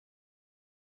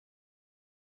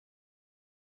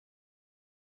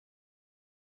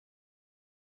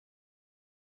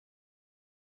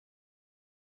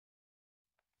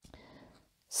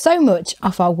So much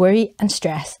of our worry and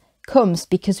stress comes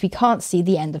because we can't see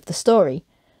the end of the story.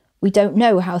 We don't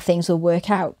know how things will work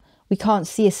out. We can't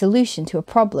see a solution to a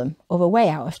problem or a way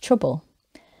out of trouble.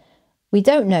 We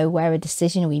don't know where a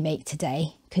decision we make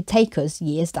today could take us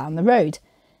years down the road.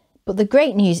 But the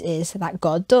great news is that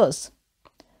God does.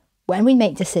 When we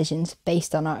make decisions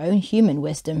based on our own human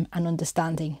wisdom and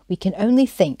understanding, we can only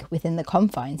think within the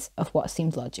confines of what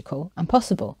seems logical and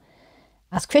possible.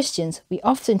 As Christians, we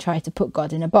often try to put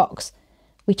God in a box.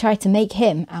 We try to make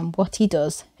him and what he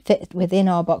does fit within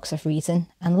our box of reason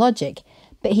and logic,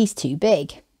 but he's too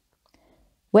big.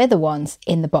 We're the ones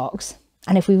in the box,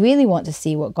 and if we really want to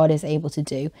see what God is able to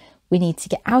do, we need to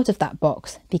get out of that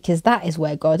box, because that is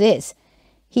where God is.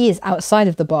 He is outside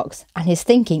of the box, and his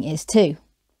thinking is too.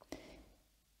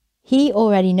 He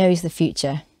already knows the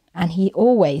future, and he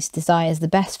always desires the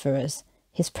best for us,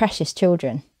 his precious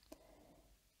children.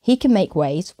 He can make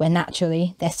ways where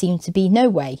naturally there seems to be no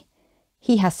way.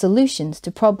 He has solutions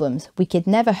to problems we could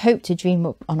never hope to dream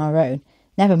up on our own,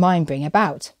 never mind bring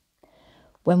about.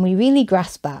 When we really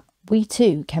grasp that, we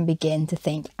too can begin to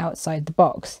think outside the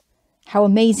box. How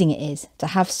amazing it is to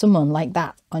have someone like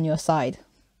that on your side.